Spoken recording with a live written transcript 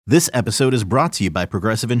This episode is brought to you by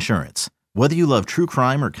Progressive Insurance. Whether you love true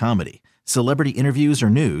crime or comedy, celebrity interviews or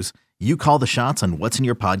news, you call the shots on what's in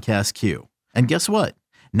your podcast queue. And guess what?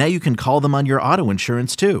 Now you can call them on your auto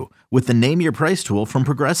insurance too with the Name Your Price tool from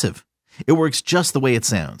Progressive. It works just the way it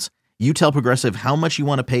sounds. You tell Progressive how much you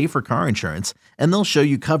want to pay for car insurance, and they'll show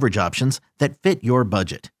you coverage options that fit your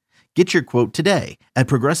budget. Get your quote today at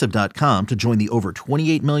Progressive.com to join the over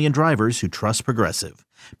 28 million drivers who trust Progressive.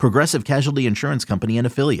 Progressive Casualty Insurance Company and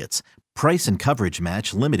Affiliates. Price and coverage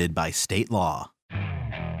match limited by state law.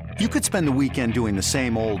 You could spend the weekend doing the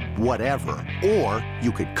same old whatever, or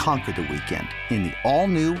you could conquer the weekend in the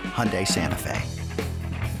all-new Hyundai Santa Fe.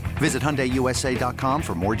 Visit HyundaiUSA.com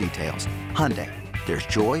for more details. Hyundai, there's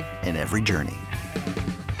joy in every journey.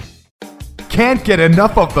 Can't get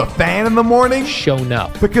enough of the fan in the morning? Shown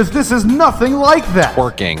up. Because this is nothing like that.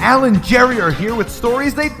 Working. Al and Jerry are here with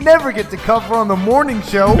stories they'd never get to cover on the morning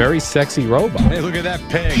show. Very sexy robot. Hey, look at that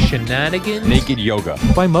pig. Shenanigans. Naked yoga.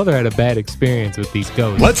 My mother had a bad experience with these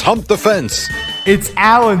ghosts. Let's hump the fence. It's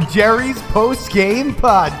Al and Jerry's post-game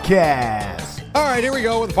podcast. All right, here we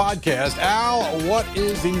go with the podcast. Al, what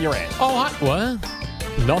is in your hand? Oh,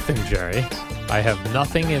 what? Nothing, Jerry. I have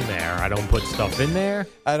nothing in there. I don't put stuff in there.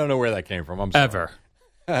 I don't know where that came from. I'm sorry. Ever.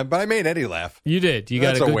 But I made Eddie laugh. You did. You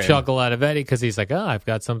got That's a a good win. chuckle out of Eddie because he's like, oh, I've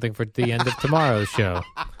got something for the end of tomorrow's show.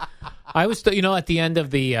 I was, at the end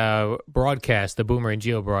of the broadcast, the Boomer and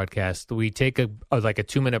Geo broadcast, we take a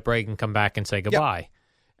 2-minute break and come back and say goodbye. Yep.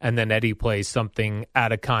 And then Eddie plays something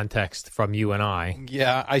out of context from you and I.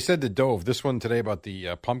 Yeah, I said to Dove, this one today about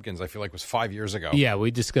the pumpkins, I feel like was 5 years ago. Yeah, we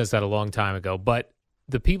discussed that a long time ago. But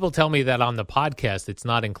the people tell me that on the podcast, it's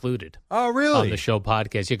not included. Oh, really? On the show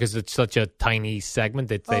podcast, yeah, because it's such a tiny segment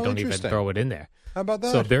that they don't even throw it in there. How about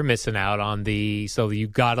that? So they're missing out on so you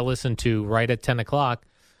got to listen to right at 10 o'clock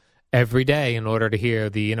every day in order to hear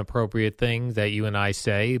the inappropriate thing that you and I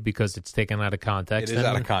say because it's taken out of context. It is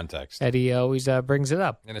out of context. Eddie always brings it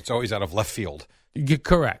up. And it's always out of left field. You're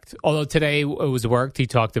correct. Although today it was worked. He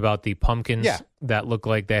talked about the pumpkins that look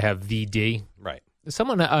like they have VD. Right.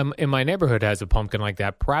 Someone in my neighborhood has a pumpkin like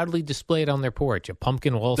that, proudly displayed on their porch. A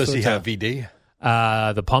pumpkin will also. Does he have VD?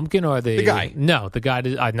 The pumpkin or the guy? No, the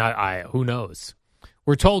guy. Who knows?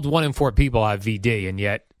 We're told 1 in 4 people have VD, and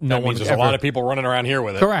yet no one. There's a lot of people running around here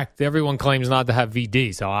with it. Correct. Everyone claims not to have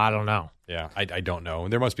VD, so I don't know. Yeah, I don't know.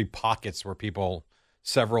 There must be pockets where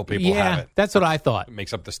several people have it. That's what I thought. It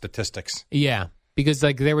makes up the statistics. Yeah, because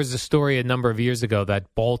there was a story a number of years ago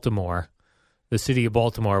that Baltimore. The city of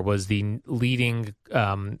Baltimore was the leading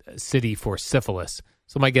city for syphilis.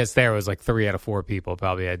 So my guess there was 3 out of 4 people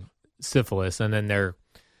probably had syphilis, and then they're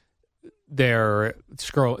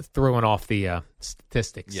throwing off the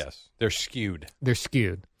statistics. Yes, they're skewed.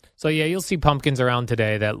 So yeah, you'll see pumpkins around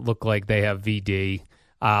today that look like they have VD.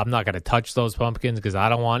 I'm not going to touch those pumpkins because I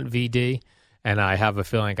don't want VD, and I have a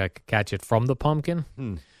feeling I could catch it from the pumpkin.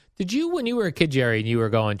 Did you, when you were a kid, Jerry, and you were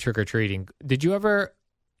going trick-or-treating, did you ever...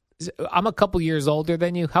 I'm a couple years older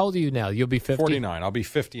than you. How old are you now? You'll be 50? 49. I'll be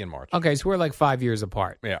 50 in March. Okay, so we're 5 years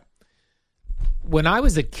apart. Yeah. When I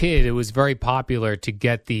was a kid, it was very popular to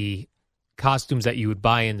get the costumes that you would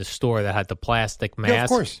buy in the store that had the plastic mask. Yeah, of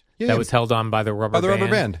course. Yeah, that was held on by the rubber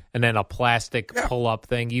band. And then a plastic pull-up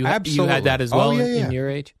thing. You had that as well in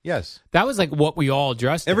your age? Yes. That was what we all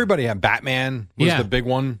dressed in. Everybody had. Batman was the big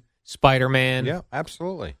one. Spider-Man. Yeah,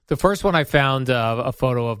 absolutely. The first one I found a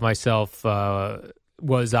photo of myself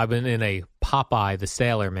was I've been in a Popeye the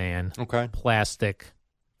Sailor Man plastic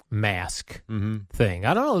mask thing.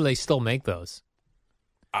 I don't know if they still make those.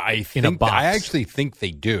 I actually think they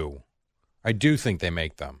do. I do think they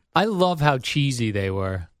make them. I love how cheesy they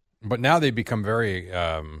were. But now they've become very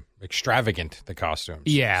extravagant, the costumes.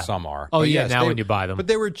 Yeah. Some are. Oh, yeah, now when you buy them. But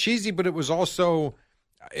they were cheesy, but it was also,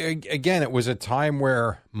 again, it was a time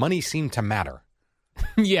where money seemed to matter.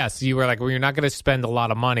 Yes, you were you're not going to spend a lot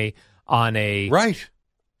of money on a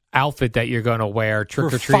outfit that you're going to wear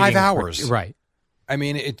trick-or-treating. For 5 hours. Right. I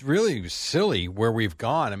mean, it really was silly where we've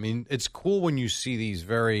gone. I mean, it's cool when you see these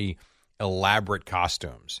very elaborate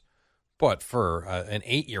costumes. But for an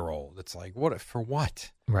 8-year-old, it's for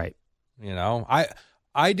what? Right.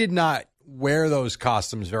 I did not wear those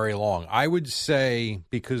costumes very long. I would say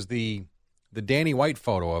because the Danny White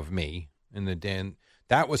photo of me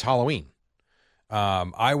that was Halloween.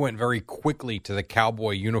 I went very quickly to the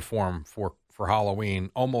cowboy uniform for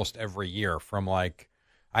Halloween almost every year from I'd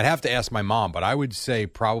have to ask my mom, but I would say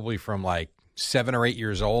probably from 7 or 8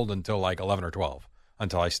 years old until 11 or 12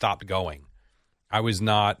 until I stopped going. I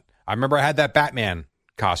remember I had that Batman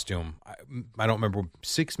costume. I don't remember,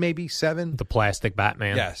 6 maybe, 7? The plastic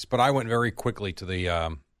Batman. Yes, but I went very quickly to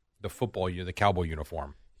the football, the cowboy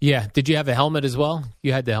uniform. Yeah. Did you have a helmet as well?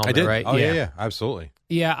 You had the helmet, I did. right? Oh, yeah, absolutely.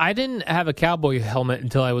 Yeah, I didn't have a cowboy helmet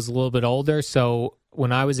until I was a little bit older. So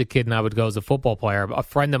when I was a kid and I would go as a football player, a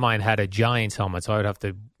friend of mine had a Giants helmet, so I would have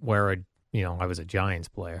to wear I was a Giants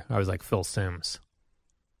player. I was like Phil Simms,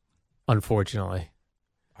 unfortunately.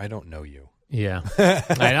 I don't know you. Yeah.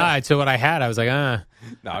 I know. So what I had, I was like,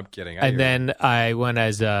 No, I'm kidding. And then I went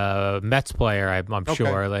as a Mets player, I'm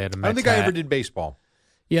sure. They had a Mets I don't think hat. I ever did baseball.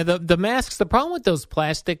 Yeah, the masks, the problem with those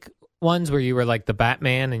plastic ones where you were like the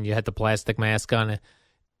Batman and you had the plastic mask on it.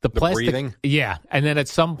 The plastic, breathing? Yeah. And then at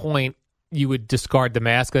some point you would discard the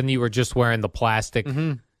mask and you were just wearing the plastic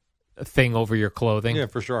thing over your clothing. Yeah,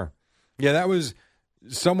 for sure. Yeah, that was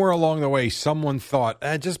somewhere along the way. Someone thought,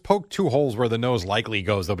 just poke 2 holes where the nose likely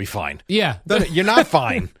goes. They'll be fine. Yeah. You're not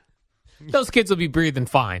fine. Those kids will be breathing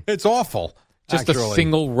fine. It's awful. Just a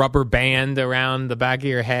single rubber band around the back of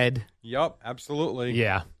your head. Yep, absolutely.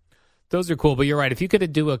 Yeah. Those are cool, but you're right. If you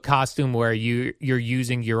could do a costume where you're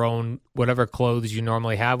using your own whatever clothes you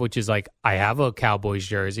normally have, which is like I have a Cowboys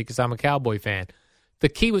jersey because I'm a Cowboy fan. The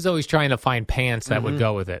key was always trying to find pants that would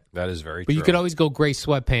go with it. That is very But true. you could always go gray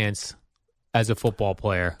sweatpants as a football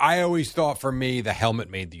player. I always thought for me the helmet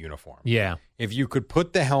made the uniform. Yeah. If you could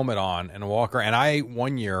put the helmet on and walk around, and I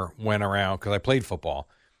one year went around because I played football.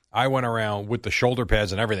 I went around with the shoulder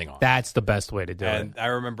pads and everything on. That's the best way to do and it. I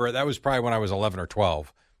remember that was probably when I was 11 or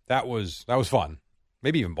 12. That was fun.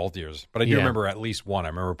 Maybe even both years. But I do remember at least one. I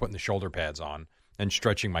remember putting the shoulder pads on and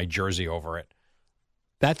stretching my jersey over it.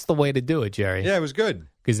 That's the way to do it, Jerry. Yeah, it was good.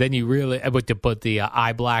 Because then you really to put the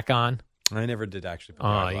eye black on. I never did actually put the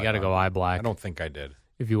Oh, eye you black got to on. go eye black. I don't think I did.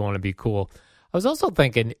 If you want to be cool. I was also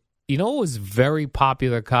thinking, what was very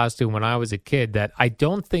popular costume when I was a kid that I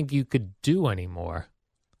don't think you could do anymore?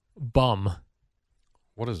 Bum.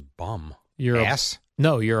 What is bum? You're ass?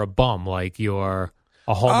 No, you're a bum. Like you're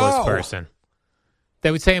a homeless person.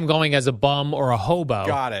 They would say I'm going as a bum or a hobo.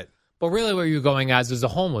 Got it. But really what you're going as is a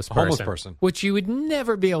homeless person. Homeless person. Which you would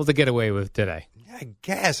never be able to get away with today. Yeah, I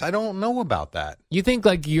guess. I don't know about that. You think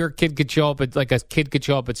like your kid could show up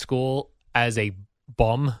at school as a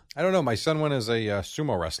bum? I don't know. My son went as a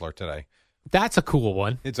sumo wrestler today. That's a cool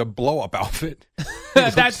one. It's a blow-up outfit.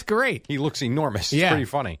 That's great. He looks enormous. It's Yeah. pretty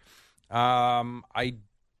funny. I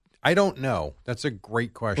don't know. That's a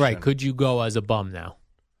great question. Right. Could you go as a bum now?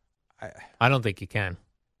 I don't think you can.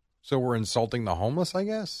 So we're insulting the homeless, I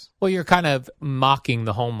guess? Well, you're kind of mocking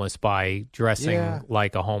the homeless by dressing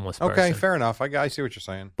like a homeless person. Okay, fair enough. I see what you're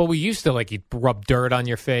saying. But we used to you'd rub dirt on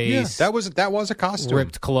your face. Yeah, that was a costume.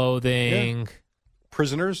 Ripped clothing. Yeah.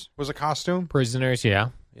 Prisoners was a costume. Prisoners, yeah.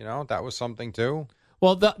 That was something too.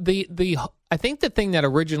 Well, the I think the thing that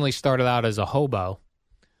originally started out as a hobo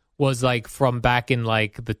was like from back in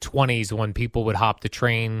like the 20s when people would hop the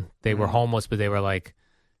train. They were homeless, but they were like,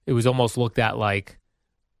 it was almost looked at like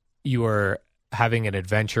you were having an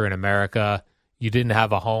adventure in America. You didn't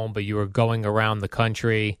have a home, but you were going around the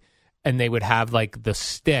country, and they would have like the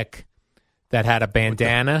stick that had a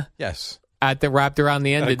bandana. Yes. Wrapped around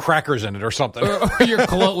the end. Had crackers in it or something. Or your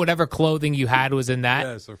whatever clothing you had was in that.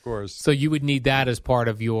 Yes, of course. So you would need that as part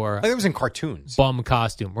of your It was in cartoons. bum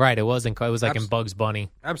costume. Right, it wasn't. It was like in Bugs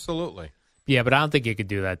Bunny. Absolutely. Yeah, but I don't think you could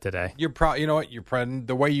do that today. You know what?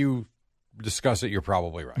 The way you discuss it, you're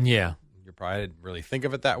probably right. Yeah. I didn't really think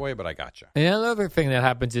of it that way, but I got you. And another thing that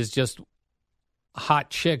happens is just hot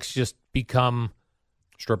chicks just become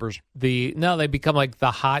strippers. They become like the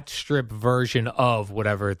hot strip version of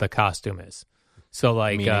whatever the costume is. So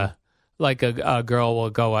like a girl will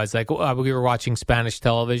go as we were watching Spanish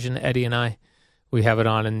television, Eddie and I. We have it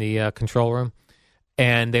on in the control room,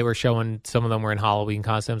 and they were showing some of them were in Halloween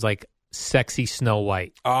costumes, like sexy Snow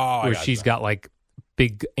White, where she's got like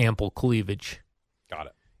big ample cleavage. Got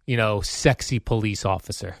it. Sexy police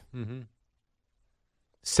officer,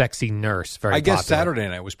 sexy nurse. Very. I guess popular. Saturday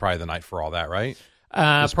night was probably the night for all that, right?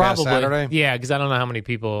 Probably. Past Saturday? Yeah, because I don't know how many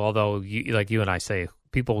people. Although, you and I say,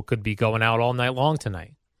 people could be going out all night long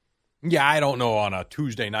tonight. Yeah, I don't know on a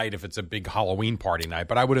Tuesday night if it's a big Halloween party night,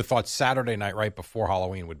 but I would have thought Saturday night right before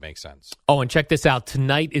Halloween would make sense. Oh, and check this out.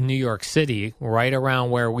 Tonight in New York City, right around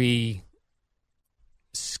where we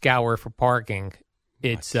scour for parking,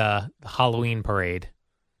 it's the Halloween parade.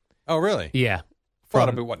 Oh, really? Yeah. From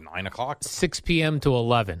it'll be, 9 o'clock? 6 p.m. to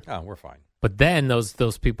 11. Oh, we're fine. But then those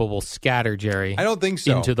people will scatter, Jerry. I don't think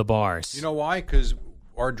so. Into the bars. You know why? Because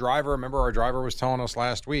our driver was telling us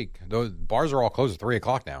last week, those bars are all closed at 3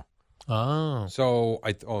 o'clock now. Oh. So,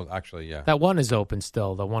 actually, yeah. That one is open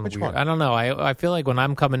still. The one. Which one? I don't know. I feel like when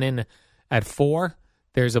I'm coming in at 4,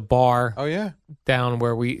 there's a bar. Oh, yeah? Down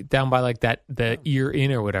by like that, the Ear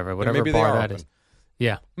Inn or whatever maybe bar they are that open. is.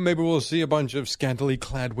 Yeah. Maybe we'll see a bunch of scantily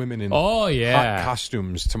clad women in hot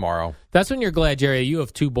costumes tomorrow. That's when you're glad, Jerry, you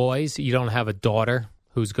have 2 boys. You don't have a daughter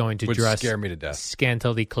who's going to Would dress scare me to death.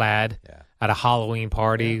 scantily clad at a Halloween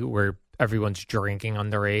party where everyone's drinking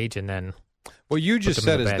underage and then What you just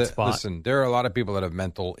said is that, spot. listen, there are a lot of people that have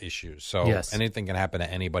mental issues. So Yes. anything can happen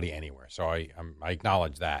to anybody anywhere. So I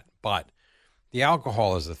acknowledge that. But the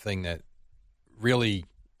alcohol is the thing that really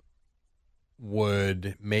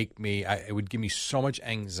would make me, it would give me so much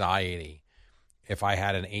anxiety if I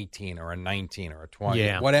had an 18 or a 19 or a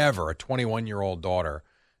 20, whatever, a 21-year-old daughter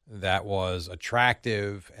that was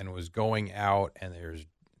attractive and was going out, and there's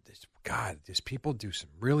people do some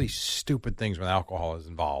really stupid things when alcohol is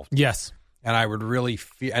involved. Yes. And I would really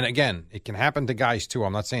feel, and again, it can happen to guys too.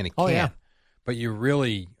 I'm not saying it can't, yeah. but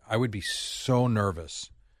I would be so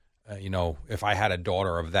nervous, if I had a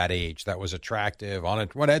daughter of that age that was attractive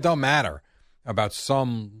it don't matter about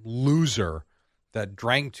some loser that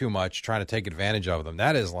drank too much trying to take advantage of them.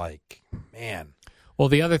 That is like, man. Well,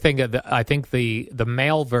 the other thing, I think the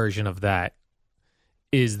male version of that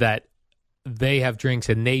is that they have drinks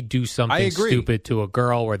and they do something stupid to a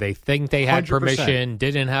girl where they think they had 100%. permission,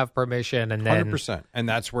 didn't have permission, and then 100%. And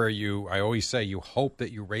that's where I always say, you hope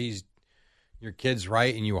that you raised your kids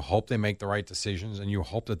right, and you hope they make the right decisions, and you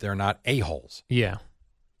hope that they're not a-holes. Yeah.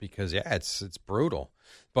 Because, it's brutal.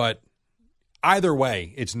 But either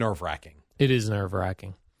way, it's nerve-wracking. It is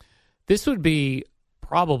nerve-wracking. This would be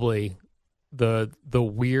probably the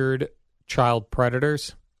weird child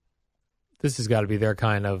predators. This has got to be their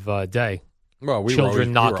kind of day. Well,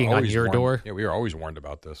 children knocking on your warned. door. Yeah, we were always warned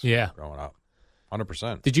about this. Yeah. Growing up,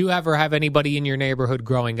 100%. Did you ever have anybody in your neighborhood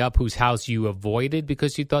growing up whose house you avoided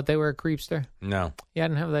because you thought they were a creepster? No. Yeah, I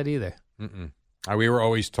didn't have that either. Mm-mm. We were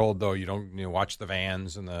always told though, you don't watch the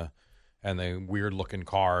vans and the weird looking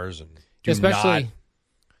cars, and especially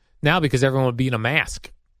now because everyone would be in a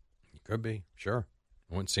mask. You could be, sure.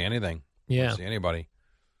 I wouldn't see anything. Yeah. Wouldn't see anybody.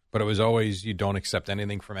 But it was always, you don't accept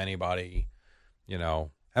anything from anybody.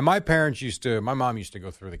 And my mom used to go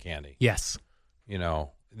through the candy. Yes.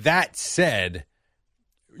 That said,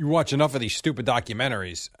 you watch enough of these stupid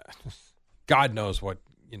documentaries, God knows what,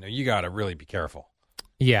 you got to really be careful.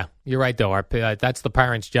 Yeah, you're right, though. That's the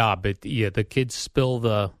parents' job. But the kids spill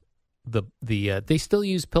they still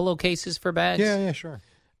use pillowcases for bags? Yeah, sure.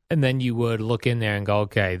 And then you would look in there and go,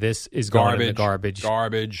 okay, this is going in the garbage.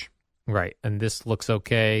 Garbage. Right. And this looks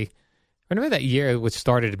okay. Remember that year, which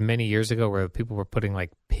started many years ago, where people were putting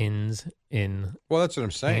like pins in Well, that's what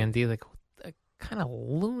I'm saying. candy? Like, what kind of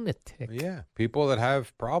lunatic. Yeah, people that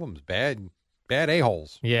have problems, bad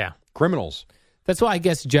a-holes, Yeah. criminals. That's why I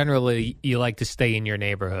guess generally you like to stay in your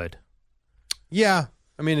neighborhood. Yeah,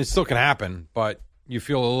 I mean, it still can happen, but you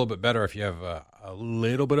feel a little bit better if you have a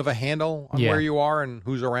little bit of a handle on where you are and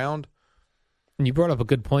who's around. And you brought up a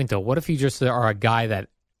good point, though. What if you just are a guy that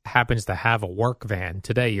happens to have a work van?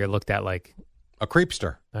 Today you're looked at like a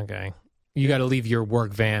creepster. Okay. You got to leave your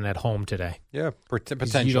work van at home today. Yeah,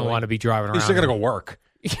 potentially. You don't want to be driving around. You're still going to go work.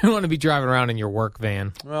 You don't want to be driving around in your work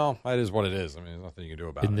van. Well, that is what it is. I mean, there's nothing you can do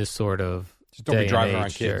about it. In this sort of just don't day be driving and around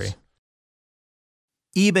age, kids.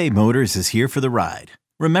 Jerry. eBay Motors is here for the ride.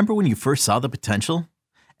 Remember when you first saw the potential?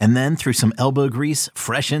 And then through some elbow grease,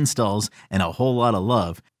 fresh installs, and a whole lot of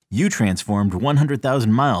love, you transformed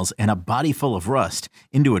 100,000 miles and a body full of rust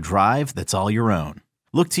into a drive that's all your own.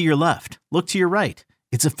 Look to your left. Look to your right.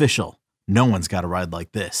 It's official. No one's got a ride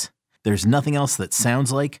like this. There's nothing else that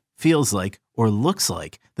sounds like, feels like, or looks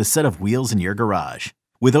like the set of wheels in your garage.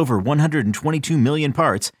 With over 122 million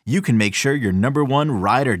parts, you can make sure your number one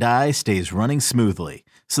ride or die stays running smoothly.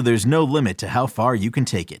 So there's no limit to how far you can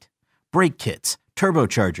take it. Brake kits,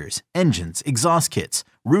 turbochargers, engines, exhaust kits,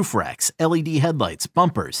 roof racks, LED headlights,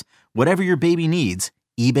 bumpers, whatever your baby needs,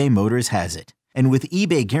 eBay Motors has it. And with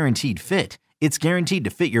eBay Guaranteed Fit, it's guaranteed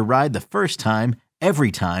to fit your ride the first time,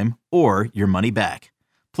 every time, or your money back.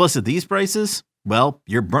 Plus at these prices, well,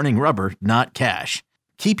 you're burning rubber, not cash.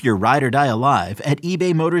 Keep your ride or die alive at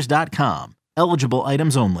ebaymotors.com. Eligible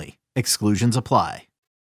items only. Exclusions apply.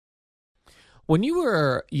 When you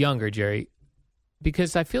were younger, Jerry,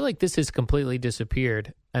 because I feel like this has completely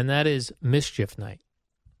disappeared, and that is Mischief Night.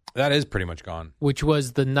 That is pretty much gone. Which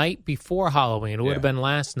was the night before Halloween. It would have been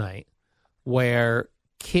last night, where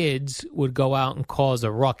kids would go out and cause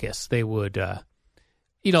a ruckus. They would,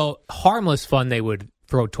 harmless fun. They would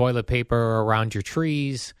throw toilet paper around your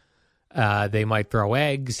trees. They might throw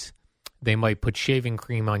eggs. They might put shaving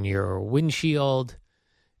cream on your windshield.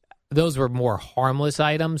 Those were more harmless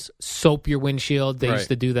items. Soap your windshield. They used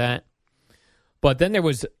to do that. But then there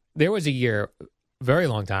was a year, very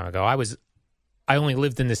long time ago. I only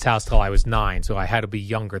lived in this house till I was 9, so I had to be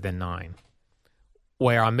younger than 9.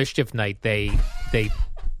 where on mischief night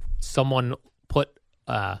someone put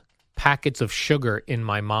packets of sugar in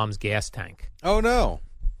my mom's gas tank. Oh, no.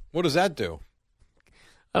 What does that do?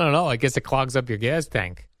 I don't know. I guess it clogs up your gas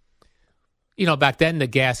tank. Back then the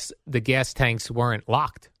gas tanks weren't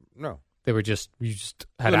locked. No. They were you just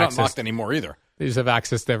had They're access. not locked anymore either. They just have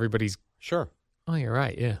access to everybody's. Sure. Oh, you're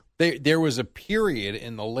right. Yeah. There was a period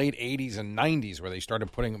in the late 80s and 90s where they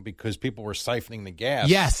started putting them because people were siphoning the gas.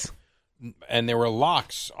 Yes. And there were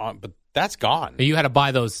locks on, but that's gone. You had to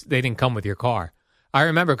buy those. They didn't come with your car. I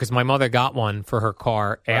remember because my mother got one for her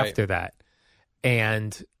car after that.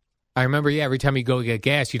 And I remember, every time you go get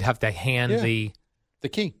gas, you'd have to hand the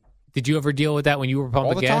key. Did you ever deal with that when you were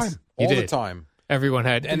pumping gas? All the time. Everyone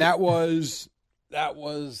had. And that was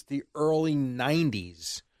the early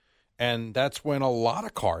 90s. And that's when a lot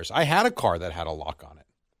of cars. I had a car that had a lock on it.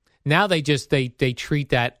 Now they treat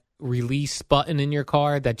that release button in your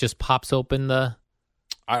car that just pops open the.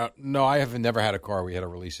 I have never had a car where you had to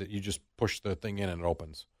release it. You just push the thing in and it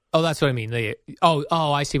opens. Oh, that's what I mean.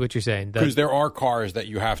 I see what you're saying. Because there are cars that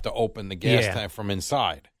you have to open the gas tank from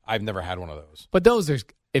inside. I've never had one of those. But those are,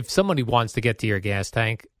 if somebody wants to get to your gas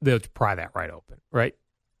tank, they'll pry that right open, right?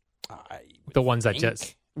 The ones that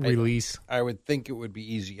just release. I would think it would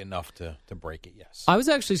be easy enough to break it, yes. I was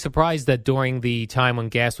actually surprised that during the time when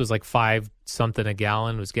gas was like $5-something a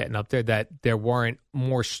gallon, was getting up there, that there weren't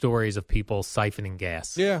more stories of people siphoning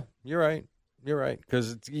gas. Yeah, you're right. You're right.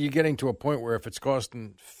 Because you're getting to a point where if it's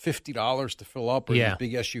costing $50 to fill up or these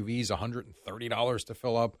big SUVs, $130 to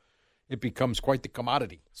fill up, it becomes quite the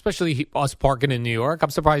commodity. Especially us parking in New York. I'm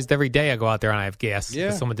surprised every day I go out there and I have gas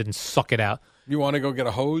because someone didn't suck it out. You want to go get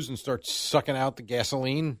a hose and start sucking out the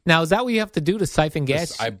gasoline? Now, is that what you have to do to siphon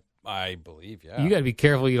gas? I believe, yeah. You got to be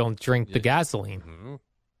careful you don't drink the gasoline. Mm-hmm.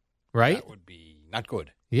 Right? That would be not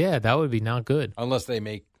good. Yeah, that would be not good. Unless they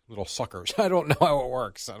make little suckers. I don't know how it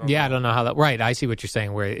works. I don't know how that. Right, I see what you're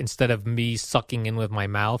saying. Where instead of me sucking in with my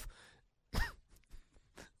mouth,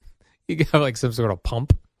 you have like some sort of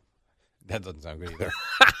pump. That doesn't sound good either.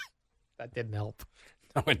 That didn't help.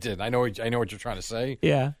 No, it didn't. I know what you're trying to say.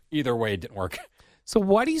 Yeah. Either way, it didn't work. So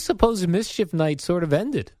why do you suppose Mischief Night sort of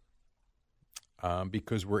ended?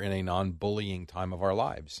 Because we're in a non-bullying time of our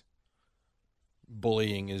lives.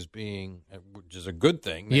 Bullying which is a good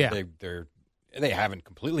thing. They haven't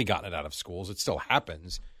completely gotten it out of schools. It still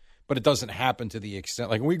happens, but it doesn't happen to the extent.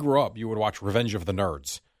 Like when we grew up, you would watch Revenge of the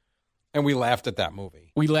Nerds, and we laughed at that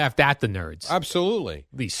movie. We laughed at the nerds. Absolutely.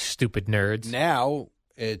 These stupid nerds. Now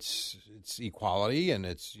it's equality, and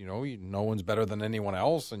it's, no one's better than anyone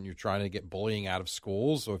else, and you're trying to get bullying out of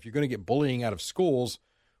schools. So if you're going to get bullying out of schools,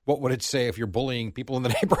 what would it say if you're bullying people in the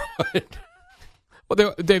neighborhood?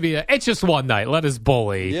 Well, they'd be it's just one night. Let us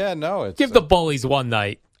bully. Yeah, no. Give the bullies one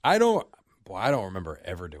night. I don't remember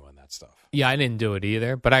ever doing that stuff. Yeah, I didn't do it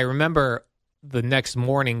either. But I remember the next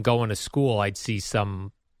morning going to school, I'd see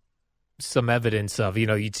some evidence of,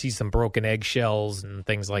 you'd see some broken eggshells and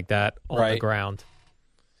things like that on the ground.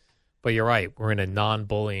 But you're right. We're in a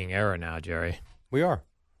non-bullying era now, Jerry. We are.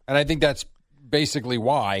 And I think that's basically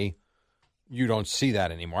why you don't see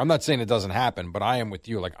that anymore. I'm not saying it doesn't happen, but I am with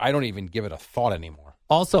you. Like, I don't even give it a thought anymore.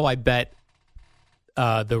 Also, I bet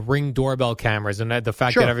the Ring doorbell cameras and the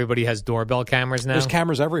fact that everybody has doorbell cameras now. There's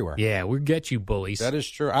cameras everywhere. Yeah, we'll get you bullies. That is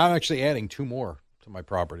true. I'm actually adding 2 more to my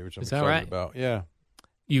property, which I'm excited about. Yeah.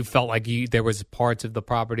 You felt like there was parts of the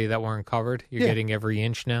property that weren't covered? You're getting every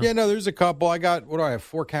inch now? Yeah, no, there's a couple. I got,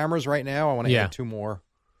 4 cameras right now. I want to add 2 more.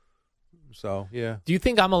 So, yeah. Do you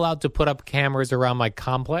think I'm allowed to put up cameras around my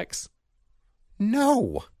complex?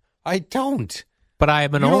 No, I don't. But I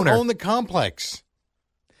am an owner. You don't own the complex.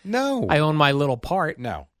 No. I own my little part.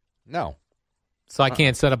 No. So I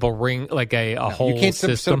can't set up a ring, like a whole You can't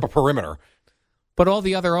system. set up a perimeter. But all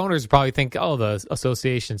the other owners probably think, the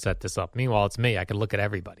association set this up. Meanwhile, it's me. I can look at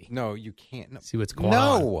everybody. No, you can't. No. See what's going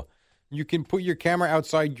on. No. You can put your camera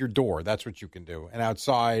outside your door. That's what you can do. And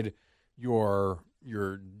outside your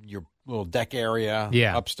little deck area,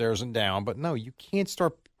 upstairs and down. But no, you can't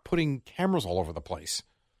start putting cameras all over the place.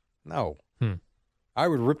 No. I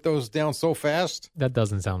would rip those down so fast. That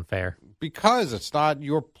doesn't sound fair. Because it's not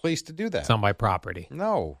your place to do that. It's not my property.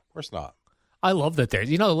 No, of course not. I love that there's,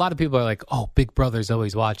 a lot of people are like, oh, Big Brother's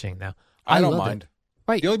always watching now. I don't mind.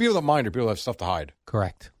 Right. The only people that mind are people that have stuff to hide.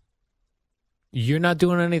 Correct. You're not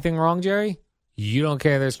doing anything wrong, Jerry? You don't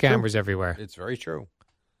care there's cameras everywhere. It's very true.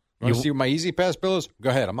 You want to see what my Easy Pass bill is?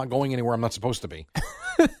 Go ahead. I'm not going anywhere I'm not supposed to be.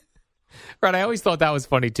 Right. I always thought that was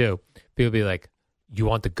funny, too. People be like, you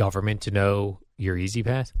want the government to know your Easy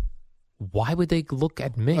Pass? Why would they look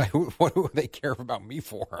at me? What do they care about me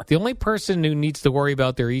for? The only person who needs to worry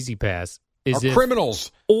about their Easy Pass is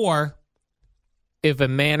criminals. Or if a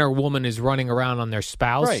man or woman is running around on their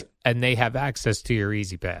spouse Right. and they have access to your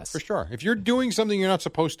Easy Pass. For sure. If you're doing something you're not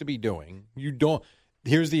supposed to be doing, you don't.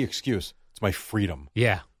 Here's the excuse. It's my freedom.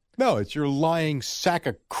 Yeah. No, it's your lying sack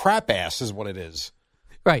of crap ass is what it is.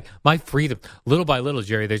 Right. My freedom. Little by little,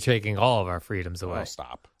 Jerry, they're taking all of our freedoms away. Oh,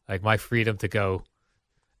 stop. Like my freedom to go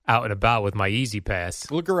out and about with my Easy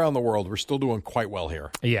Pass. Look around the world. We're still doing quite well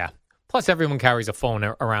here. Yeah. Plus, everyone carries a phone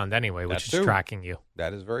around anyway, which That is too. tracking you.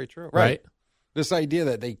 That is very true. Right. This idea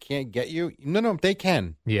that they can't get you. No, they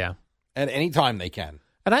can. Yeah. At any time they can.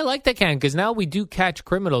 And I like they can because now we do catch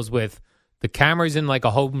criminals with the cameras in like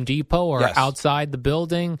a Home Depot or Yes. outside the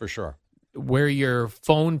building For sure. where your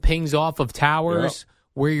phone pings off of towers,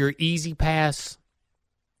 where your Easy Pass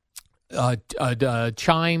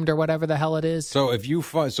chimed or whatever the hell it is. So if you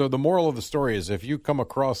so the moral of the story is if you come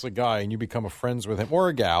across a guy and you become friends with him or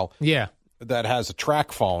a gal Yeah. that has a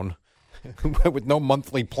track phone with no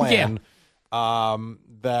monthly plan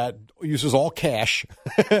that uses all cash,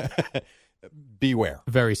 beware.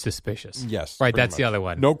 Very suspicious. Yes. Right. pretty That's the much. other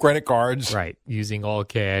one. No credit cards. Right. Using all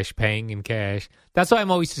cash, paying in cash. That's why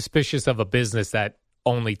I'm always suspicious of a business that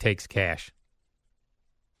only takes cash.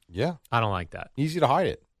 Yeah. I don't like that. Easy to hide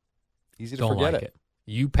it. Easy to Don't forget like it.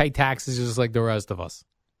 You pay taxes just like the rest of us.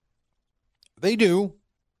 They do.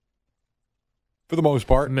 For the most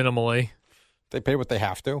part. Minimally. They pay what they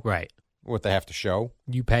have to, Right. what they have to show.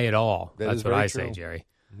 You pay it all. That That's is what very I say, true. Jerry.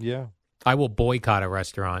 Yeah. I will boycott a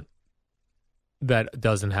restaurant that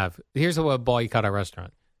doesn't have. Here's what I boycott a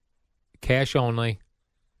restaurant: cash only,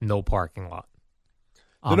 no parking lot.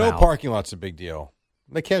 The I'm no out. parking lot's a big deal.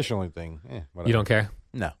 The cash only thing, whatever. You don't care?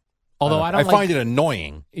 No. Although I don't. I like, find it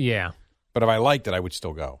annoying, Yeah. but if I liked it, I would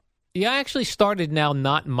still go. Yeah. I actually started now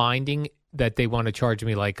not minding that they want to charge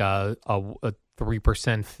me like a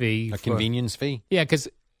 3% fee. A convenience fee? Yeah, because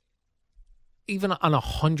even on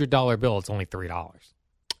 $100 bill, it's only $3.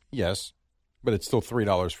 Yes, but it's still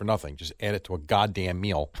 $3 for nothing. Just add it to a goddamn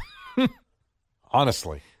meal.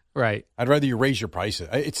 Honestly, Right. I'd rather you raise your prices.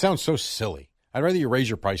 It sounds so silly. I'd rather you raise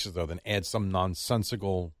your prices, though, than add some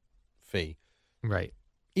nonsensical fee. Right.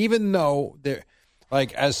 Even though they're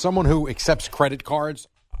like, as someone who accepts credit cards,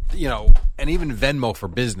 and even Venmo for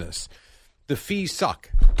business, the fees suck.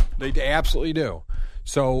 They absolutely do.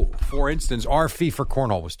 So, for instance, our fee for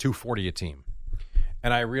cornhole was $240 a team,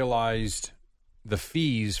 and I realized the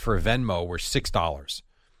fees for Venmo were $6.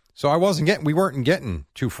 So we weren't getting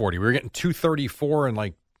 $240. We were getting $234 and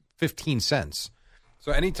like 15 cents.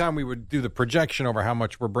 So anytime we would do the projection over how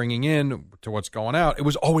much we're bringing in to what's going out, it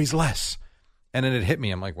was always less. And then it hit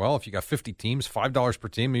me. I'm like, well, if you got 50 teams, $5 per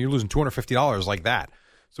team, you're losing $250 like that.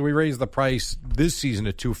 So we raised the price this season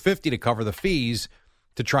to $250 to cover the fees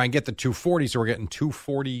to try and get the $240. So we're getting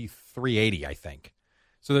 $243.80, I think.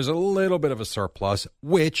 So there's a little bit of a surplus,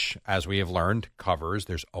 which, as we have learned, covers.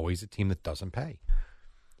 There's always a team that doesn't pay.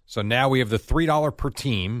 So now we have the $3 per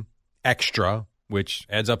team extra, which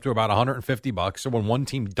adds up to about $150. So when one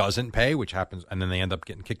team doesn't pay, which happens, and then they end up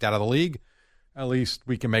getting kicked out of the league, at least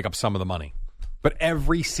we can make up some of the money. But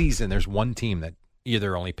every season, there's one team that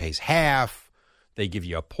either only pays half, they give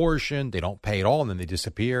you a portion, they don't pay at all, and then they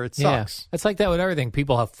disappear. It sucks. Yeah. It's like that with everything.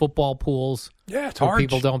 People have football pools. Yeah, it's where hard.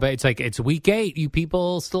 people don't pay. It's like it's week 8. You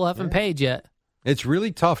people still haven't paid yet. It's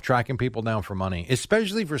really tough tracking people down for money,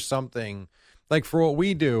 especially for something like for what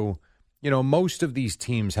we do. Most of these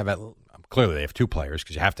teams have clearly they have 2 players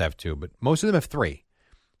because you have to have 2, but most of them have 3.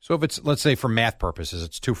 So if it's, let's say for math purposes,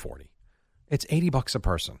 it's $240. It's $80 a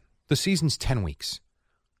person. The season's 10 weeks.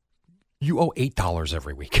 You owe $8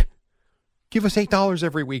 every week. Give us $8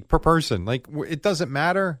 every week per person. Like, it doesn't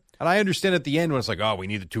matter. And I understand at the end when it's like, oh, we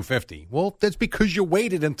need the $250. Well, that's because you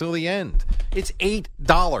waited until the end. It's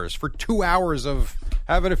 $8 for 2 hours of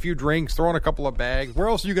having a few drinks, throwing a couple of bags. Where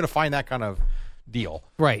else are you going to find that kind of deal?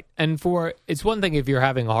 Right. And it's one thing if you're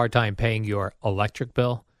having a hard time paying your electric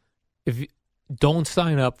bill. Don't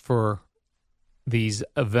sign up for these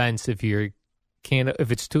events if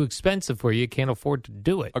it's too expensive for you, you can't afford to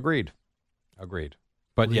do it. Agreed.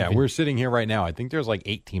 But yeah, we're sitting here right now. I think there's like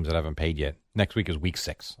 8 teams that haven't paid yet. Next week is week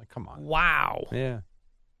 6. Like, come on. Wow. Yeah.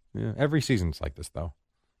 Every season's like this, though.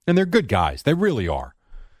 And they're good guys. They really are.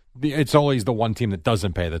 It's always the one team that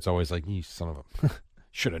doesn't pay that's always like, you son of a...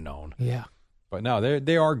 Should have known. Yeah. But no,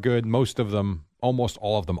 they are good. Most of them, almost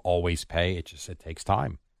all of them always pay. It takes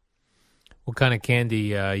time. What kind of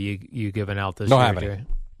candy you giving out this Don't year? have any. Jerry?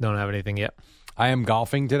 Don't have anything yet. I am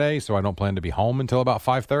golfing today, so I don't plan to be home until about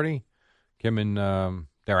 5:30. Kim and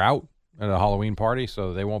they're out at a Halloween party,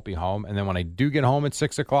 so they won't be home. And then when I do get home at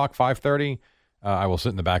 6 o'clock, 5:30, I will sit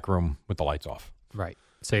in the back room with the lights off. Right.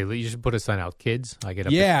 Say, you should put a sign out. Kids, I get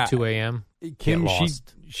up Yeah. at 2 a.m. Kim, Get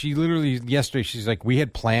lost. she literally yesterday, she's like, we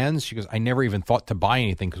had plans. She goes, I never even thought to buy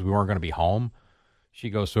anything because we weren't going to be home. She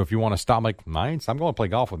goes, so if you want to stop, I'm like, nice. I'm going to play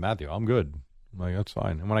golf with Matthew. I'm good. I'm like, that's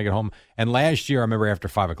fine. And when I get home, and last year, I remember after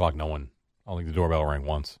 5 o'clock, I don't think the doorbell rang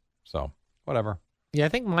once. So whatever. Yeah, I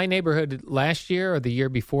think my neighborhood last year or the year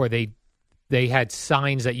before, they had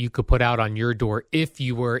signs that you could put out on your door if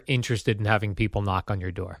you were interested in having people knock on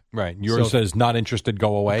your door. Right. Yours says, not interested,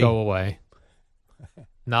 go away. Go away.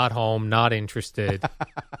 Not home, not interested.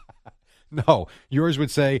 No, yours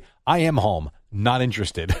would say, I am home, not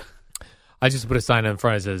interested. I just put a sign in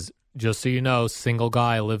front that says, just so you know, single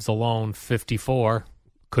guy lives alone, 54.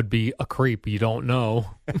 Could be a creep. You don't know.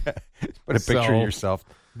 Put a picture of yourself.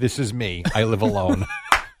 This is me. I live alone.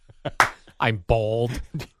 I'm bald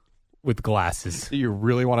with glasses. You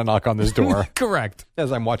really want to knock on this door? Correct.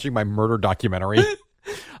 As I'm watching my murder documentary.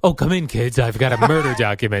 Oh, come in, kids. I've got a murder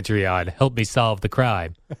documentary on. Help me solve the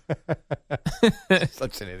crime.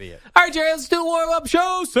 Such an idiot. All right, Jerry, let's do a warm-up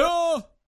show, sir.